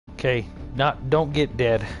Okay, don't get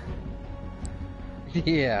dead.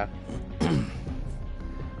 Yeah.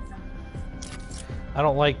 I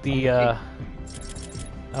don't like the I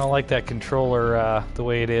don't like that controller the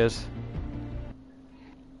way it is.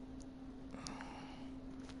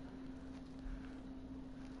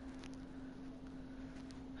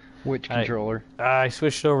 Which controller? I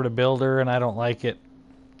switched over to Builder and I don't like it.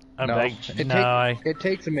 It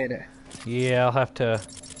takes a minute. Yeah, I'll have to.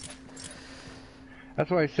 That's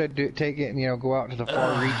why I said take it and, you know, go out to the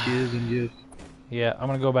far reaches and just... Yeah, I'm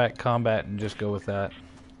gonna go back combat and just go with that.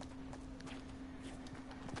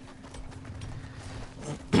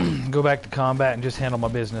 Go back to combat and just handle my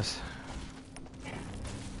business.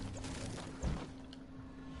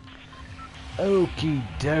 Okie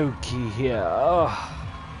dokie, yeah. Oh.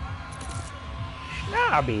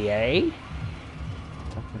 Snobby, eh?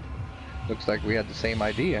 Looks like we had the same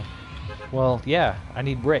idea. Well, yeah, I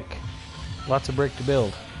need brick. Lots of brick to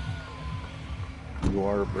build. You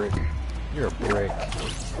are a brick. You're a brick.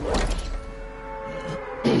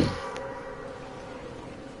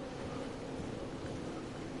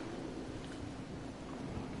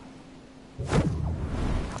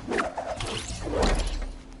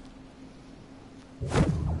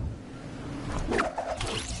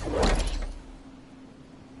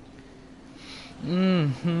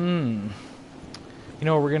 You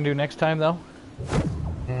know what we're gonna do next time, though?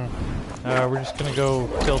 We're just gonna go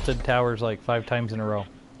tilted towers like 5 times in a row.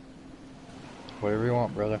 Whatever you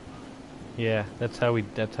want, brother. Yeah, that's how we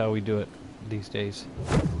do it these days.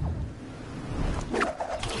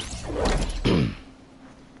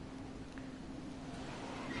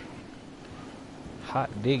 Hot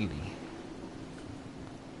diggity.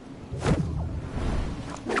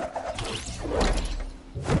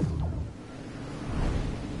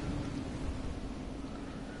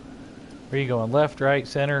 Where are you going? Left, right,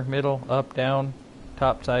 center, middle, up, down,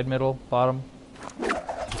 top, side, middle, bottom? I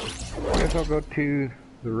guess I'll go to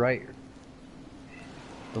the right.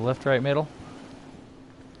 The left, right, middle?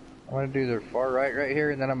 I'm going to do the far right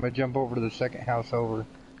here, and then I'm going to jump over to the second house over.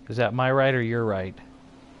 Is that my right or your right?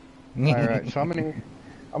 Alright, so I'm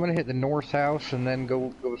gonna hit the north house and then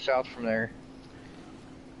go south from there.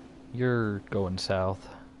 You're going south.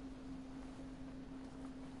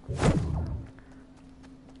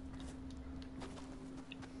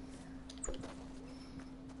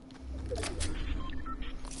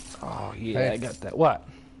 Oh yeah, hey. I got that. What?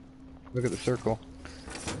 Look at the circle.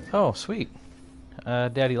 Oh, sweet.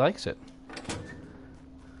 Daddy likes it.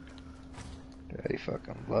 Daddy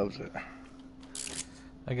fucking loves it.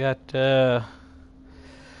 I got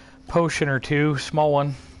potion or 2, small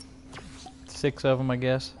one. 6 of them, I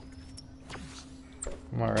guess.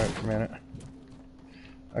 I'm alright for a minute.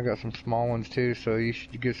 I got some small ones too, so you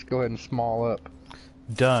should just go ahead and small up.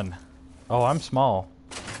 Done. Oh, I'm small.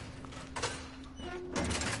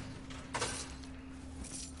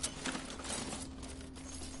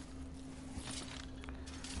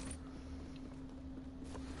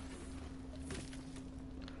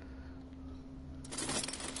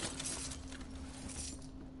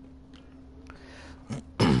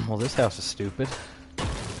 Well, this house is stupid.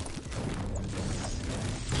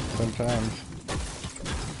 Sometimes.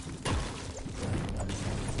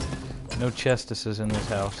 No chestesses in this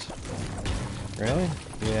house. Really?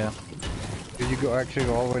 Yeah. Did you actually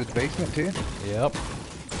go all the way to the basement too? Yep.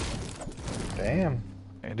 Damn.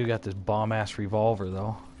 I do got this bomb-ass revolver,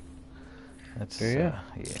 though. That's, do you?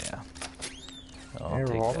 Yeah. Yeah,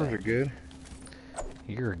 revolvers are good.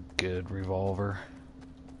 You're a good revolver.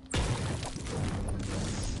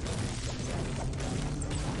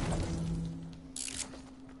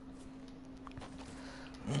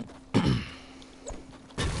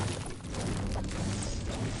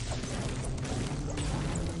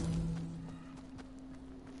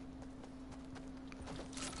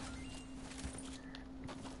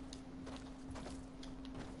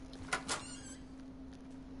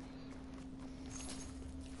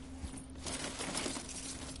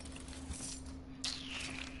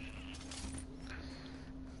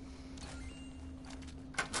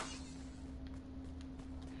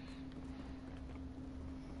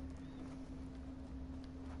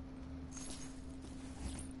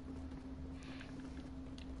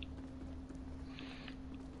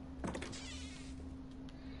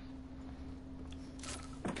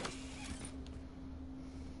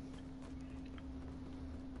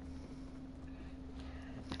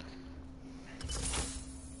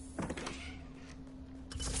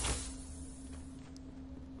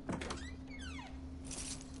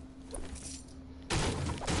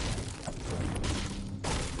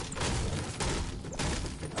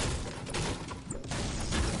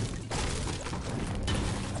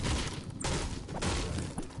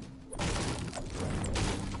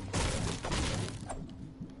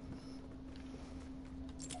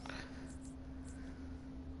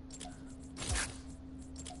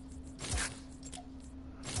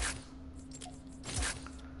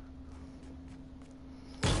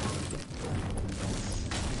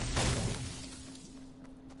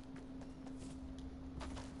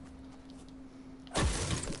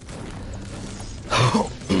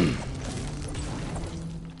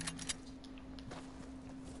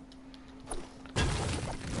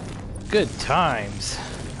 Good times.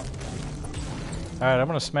 Alright, I'm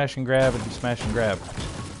gonna smash and grab and smash and grab.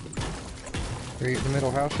 Are you at the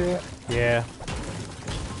middle house yet? Yeah.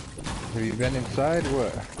 Have you been inside or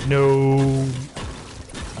what? No.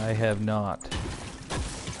 I have not.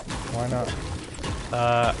 Why not?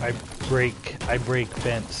 I break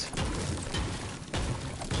fence.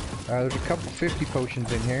 There's a couple 50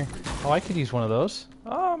 potions in here. Oh, I could use one of those.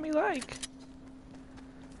 Oh, me like.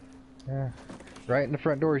 Yeah. Right in the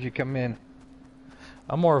front door as you come in.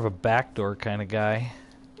 I'm more of a backdoor kind of guy.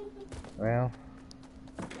 Well.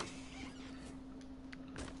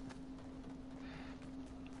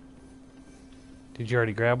 Did you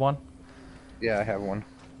already grab one? Yeah, I have one.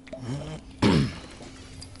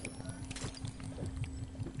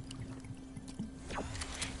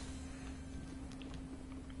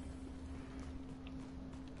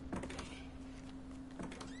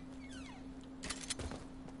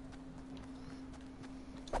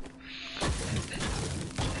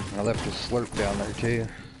 I left a slurp down there too.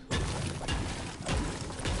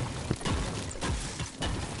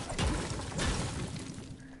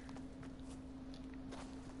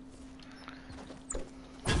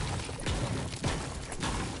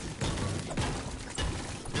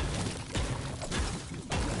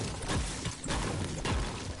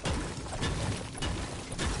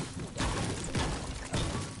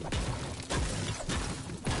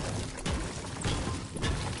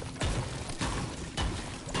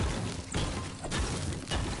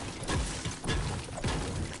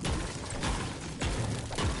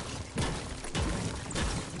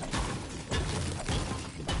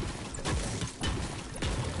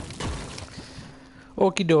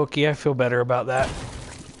 Okie dokie, I feel better about that.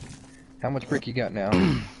 How much brick you got now?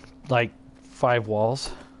 Like 5 walls.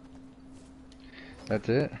 That's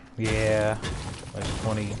it? Yeah. Like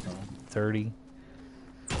 20, 30.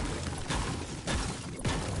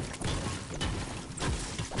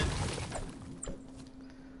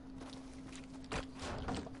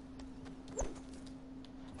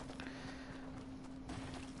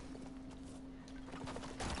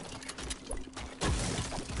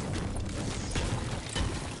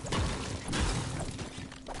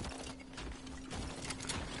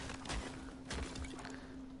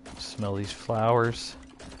 Smell these flowers.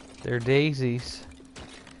 They're daisies.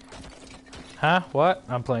 Huh? What?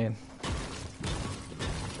 I'm playing.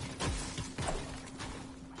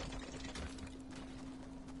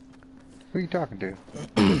 Who are you talking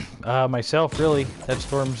to? Myself, really. That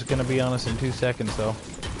storm's gonna be on us in 2 seconds, though.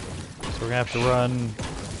 So we're gonna have to run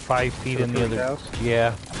 5 feet in the other. House?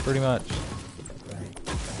 Yeah, pretty much.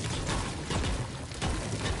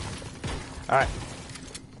 Alright.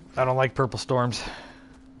 I don't like purple storms.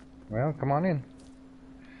 Well, come on in.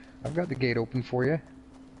 I've got the gate open for you.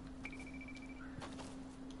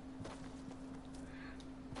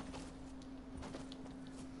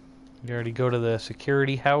 You already go to the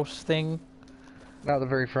security house thing? Not the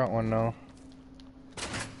very front one, no.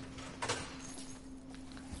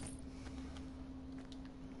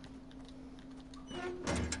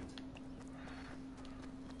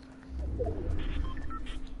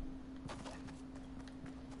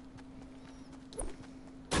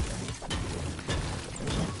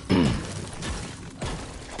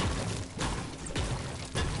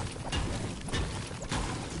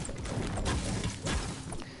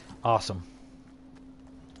 Awesome.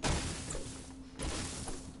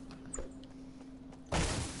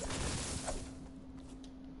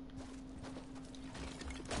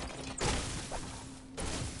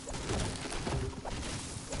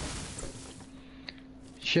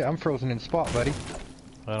 Shit, I'm frozen in spot, buddy.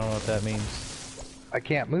 I don't know what that means. I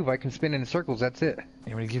can't move. I can spin in circles. That's it.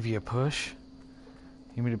 You want me to give you a push?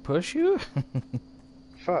 You want me to push you?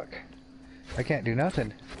 Fuck. I can't do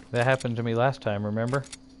nothing. That happened to me last time, remember?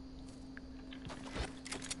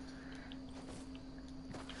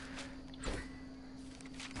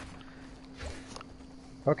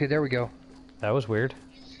 Okay, there we go. That was weird.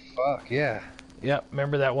 Fuck, yeah. Yep,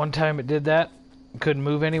 remember that one time it did that? Couldn't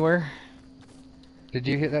move anywhere? Did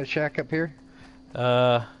you hit that shack up here?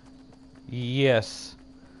 Yes.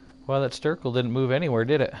 Well, that circle didn't move anywhere,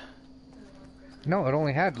 did it? No, it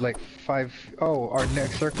only had like 5... Oh, our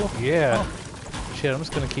next circle? Yeah. Oh. Shit, I'm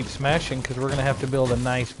just gonna keep smashing because we're gonna have to build a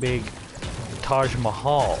nice big Taj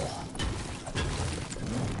Mahal.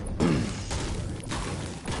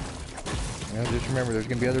 Yeah, just remember, there's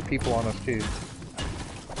gonna be other people on us too.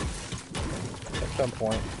 At some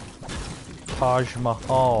point. Taj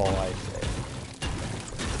Mahal, I say.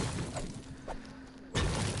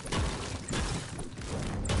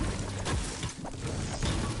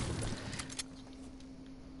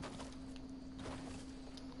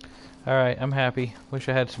 Alright, I'm happy. Wish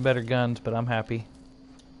I had some better guns, but I'm happy.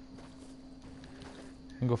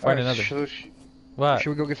 And go find another. What? Should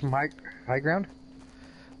we go get some high ground?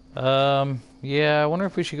 Yeah, I wonder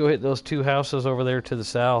if we should go hit those two houses over there to the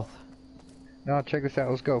south. No, check this out.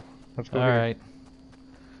 Let's go. Let's go. Alright.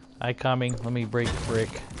 I coming. Let me break the brick.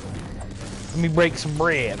 Let me break some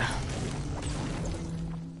bread.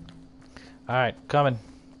 Alright, coming.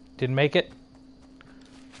 Didn't make it?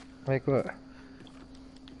 Make what?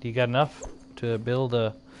 Do you got enough to build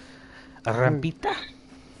a rampita?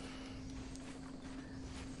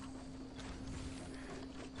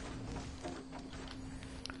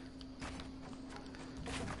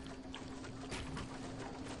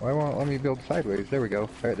 Why won't it let me build sideways? There we go.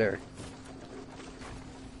 Right there.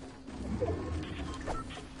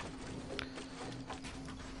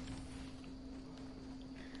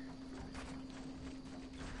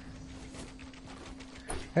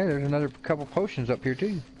 Hey, there's another couple potions up here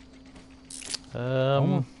too.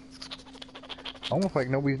 Almost like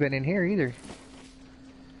nobody's been in here either.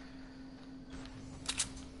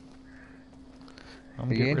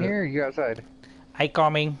 Are you in here or you outside? I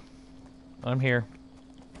coming. I'm here.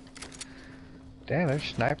 Damn, there's a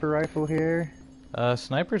sniper rifle here.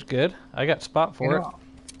 Sniper's good. I got spot for it.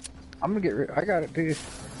 I'm gonna get rid. I got it, dude.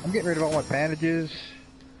 I'm getting rid of all my bandages.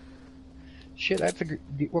 Shit, that's a.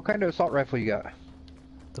 What kind of assault rifle you got?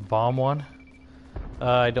 The bomb one?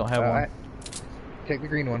 I don't have one. Take the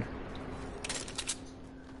green one.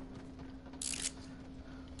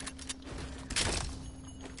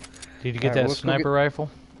 Did you get that sniper rifle?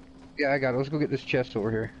 Yeah, I got it. Let's go get this chest over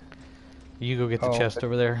here. You go get the chest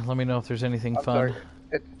over there. Let me know if there's anything fun. Sorry.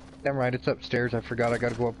 Never mind, it's upstairs. I forgot I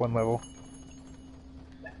gotta go up one level.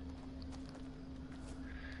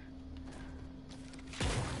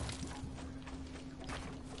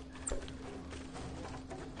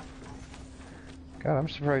 God, I'm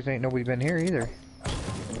surprised ain't nobody been here either.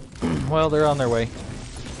 Well, they're on their way.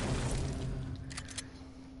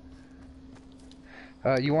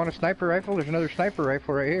 You want a sniper rifle? There's another sniper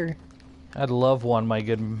rifle right here. I'd love one, my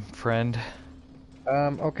good friend.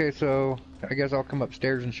 Okay, so I guess I'll come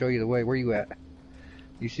upstairs and show you the way. Where you at?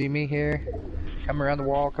 You see me here? Come around the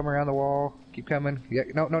wall, come around the wall. Keep coming. Yeah,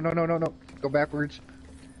 no. Go backwards.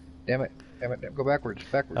 Damn it. Go backwards.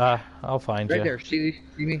 I'll find you. Right there. See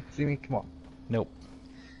me? Come on. Nope.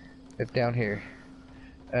 It's down here.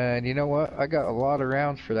 And you know what? I got a lot of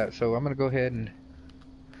rounds for that, so I'm gonna go ahead and...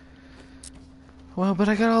 Well, but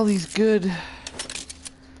I got all these good...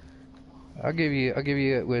 I'll give you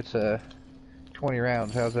it with 20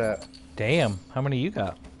 rounds. How's that? Damn, how many you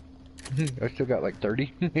got? I still got like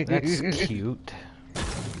 30. That's cute.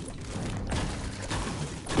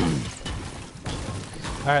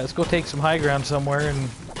 Alright, let's go take some high ground somewhere and...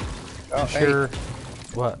 Oh, sure... Hey,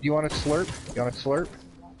 what? you want a slurp?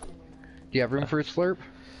 Do you have room for a slurp?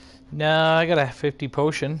 Nah, I got a 50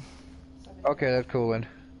 potion. Okay, that's cool then.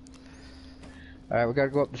 Alright, we gotta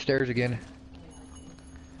go up the stairs again.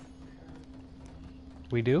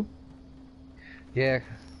 We do? Yeah.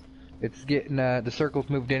 It's getting, the circle's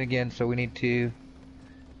moved in again, so we need to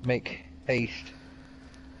make haste.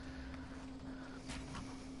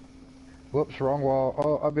 Whoops, wrong wall.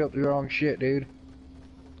 Oh, I built the wrong shit, dude.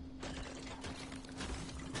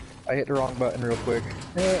 I hit the wrong button real quick.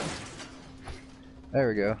 Yeah. There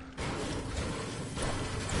we go.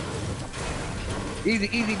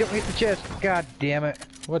 Easy, don't hit the chest. God damn it.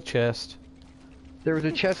 What chest? There was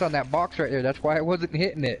a chest on that box right there, that's why I wasn't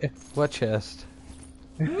hitting it. What chest?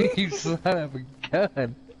 You son of a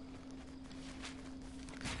gun.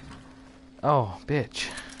 Oh, bitch.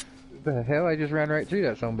 The hell, I just ran right through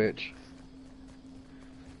that son bitch.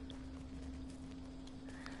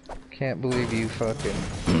 Can't believe you fucking...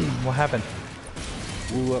 What happened?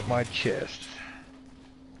 blew up my chest.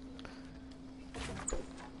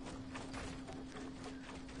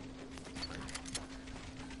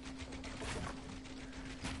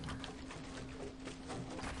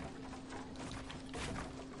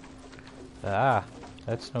 Ah,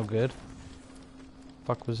 that's no good.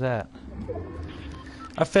 Fuck was that?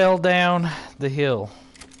 I fell down the hill.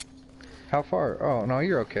 How far? Oh, no,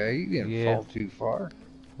 you're okay. You didn't fall too far.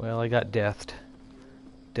 Well, I got deathed.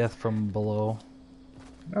 Death from below.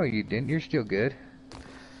 No, you didn't. You're still good.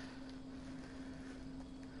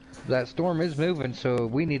 That storm is moving, so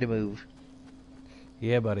we need to move.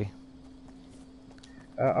 Yeah, buddy.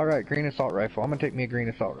 Alright, green assault rifle. I'm gonna take me a green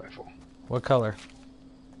assault rifle. What color?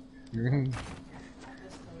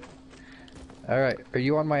 Alright, are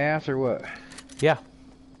you on my ass or what? Yeah.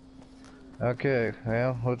 Okay,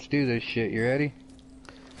 well, let's do this shit. You ready?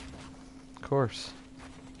 Of course.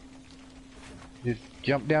 Just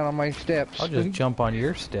Jump down on my steps. I'll just jump on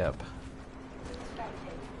your step.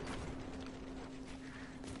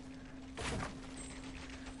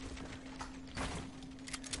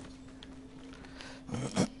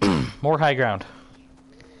 More high ground.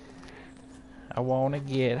 I wanna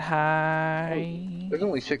get high. There's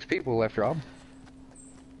only 6 people left, Rob.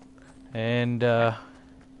 And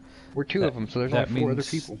we're 2 of them, so there's only 4 other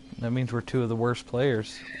people. That means we're 2 of the worst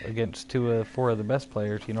players against 4 of the best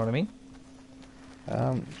players. You know what I mean?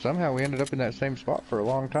 Somehow we ended up in that same spot for a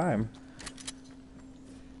long time.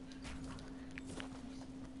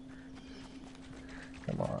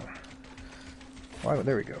 Come on. Why?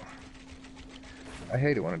 There we go. I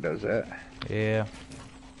hate it when it does that. Yeah.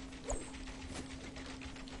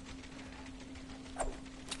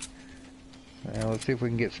 Let's see if we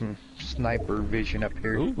can get some sniper vision up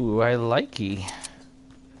here. Ooh, I likey.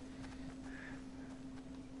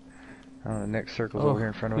 The next circle's over here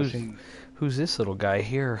in front of us. Who's this little guy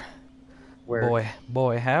here? Where?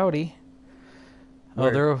 Boy, howdy.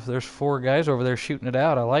 Where? Oh, there's 4 guys over there shooting it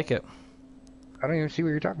out. I like it. I don't even see what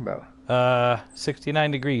you're talking about.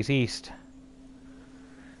 69 degrees east.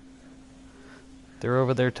 They're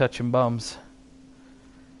over there touching bums.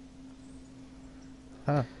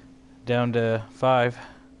 Huh. Down to 5.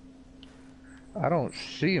 I don't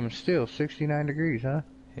see them still. 69 degrees, huh?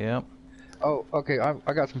 Yep. Oh, okay.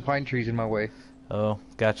 I got some pine trees in my way. Oh,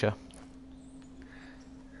 gotcha.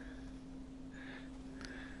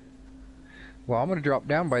 Well, I'm gonna drop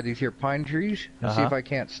down by these here pine trees and see if I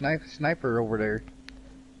can't sniper over there.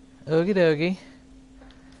 Okie dokie.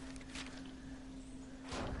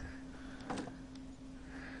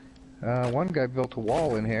 One guy built a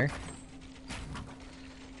wall in here.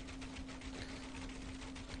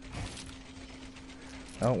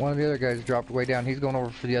 Oh, one of the other guys dropped way down. He's going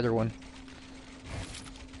over for the other one.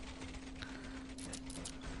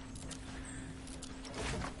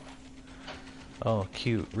 Oh,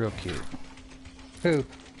 cute. Real cute. Who?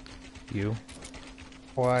 You.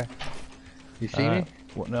 Why? You see me?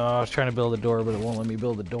 Well, no, I was trying to build a door, but it won't let me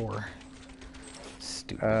build a door.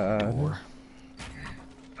 Stupid door.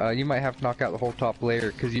 You might have to knock out the whole top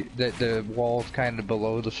layer because the wall's kind of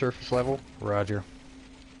below the surface level. Roger.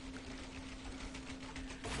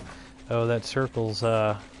 Oh, that circle's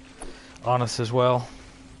on us as well.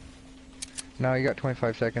 No, you got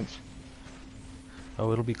 25 seconds.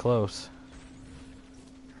 Oh, it'll be close.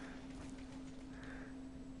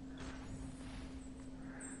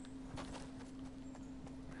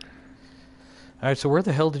 Alright, so where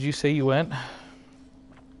the hell did you say you went?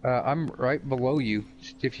 I'm right below you.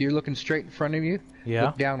 If you're looking straight in front of you,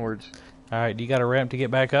 look downwards. Alright, do you got a ramp to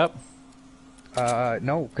get back up?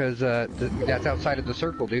 No, because that's outside of the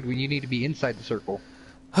circle, dude. You need to be inside the circle.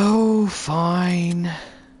 Oh, fine.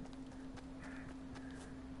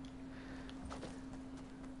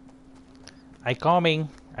 I coming.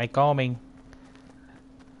 I'm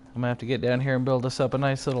gonna have to get down here and build us up a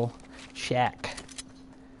nice little shack.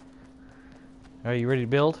 Are you ready to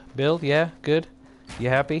build? Build? Yeah? Good? You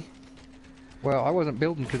happy? Well, I wasn't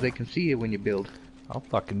building because they can see you when you build. I'll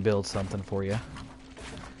fucking build something for you.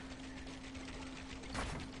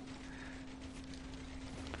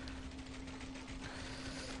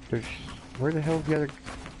 Where the hell's the other...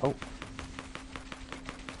 Oh.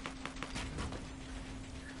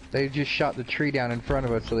 They just shot the tree down in front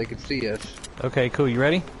of us so they could see us. Okay, cool. You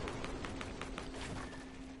ready?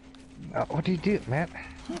 What do you do, Matt?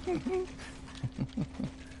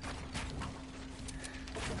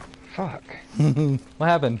 Fuck. What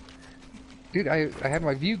happened? Dude, I had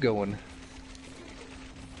my view going.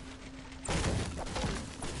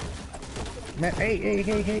 Matt, hey,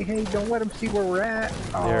 don't let them see where we're at.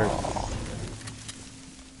 There. Oh.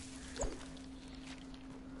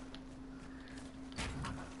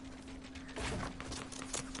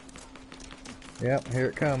 Yep, here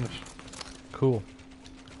it comes. Cool.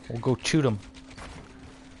 We'll go shoot them.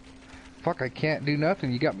 Fuck, I can't do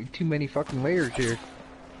nothing. You got me too many fucking layers here.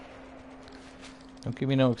 Don't give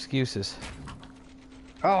me no excuses.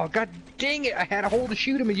 Oh, god dang it! I had a hole to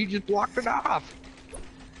shoot him and you just blocked it off!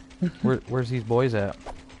 Where's these boys at?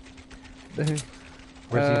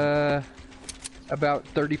 About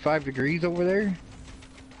 35 degrees over there.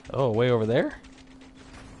 Oh, way over there?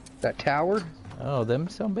 That tower? Oh, them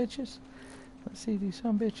some bitches? Let's see these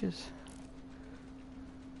some bitches.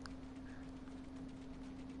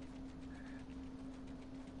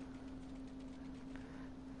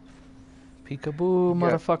 Peekaboo,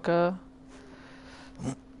 motherfucker.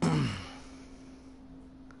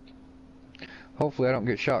 Hopefully I don't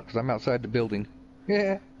get shot because I'm outside the building.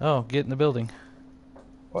 Yeah. Oh, get in the building.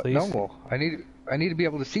 What? Please? No, well, I need to be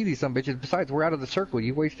able to see these some bitches. Besides, we're out of the circle.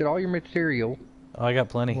 You wasted all your material. Oh, I got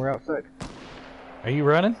plenty. We're outside. Are you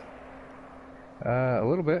running? A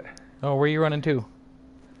little bit. Oh, where are you running to?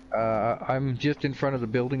 I'm just in front of the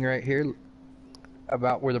building right here,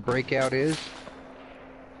 about where the breakout is.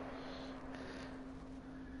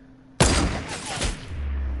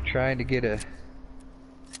 Trying to get a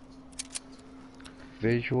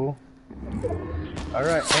visual.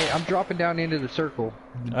 Alright, hey, I'm dropping down into the circle.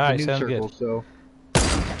 Alright, the new sounds circle, good. so.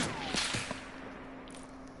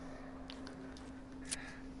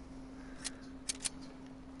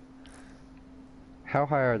 How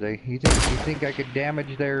high are they? You think I could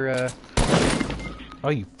damage their Oh,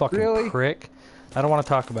 you fucking Really? prick. I don't want to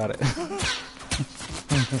talk about it.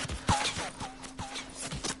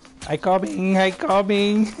 I coming. No, you're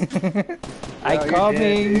coming.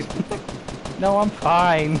 dead, No, I'm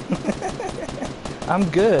fine. I'm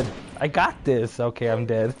good. I got this. Okay, I'm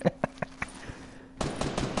dead.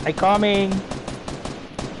 I coming.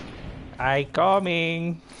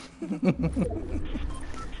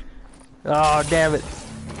 Oh, damn it.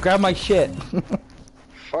 Grab my shit.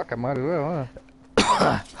 Fuck, I might as well,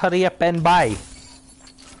 huh? Hurry up and buy.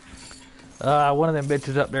 One of them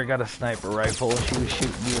bitches up there got a sniper rifle and she was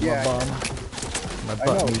shooting me with my bomb. My I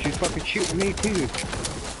butt know, meat. she's fucking shooting me too.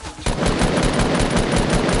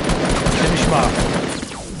 Finish him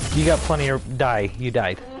off. You got plenty of die. You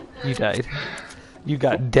died. You died. You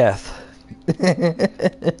got death.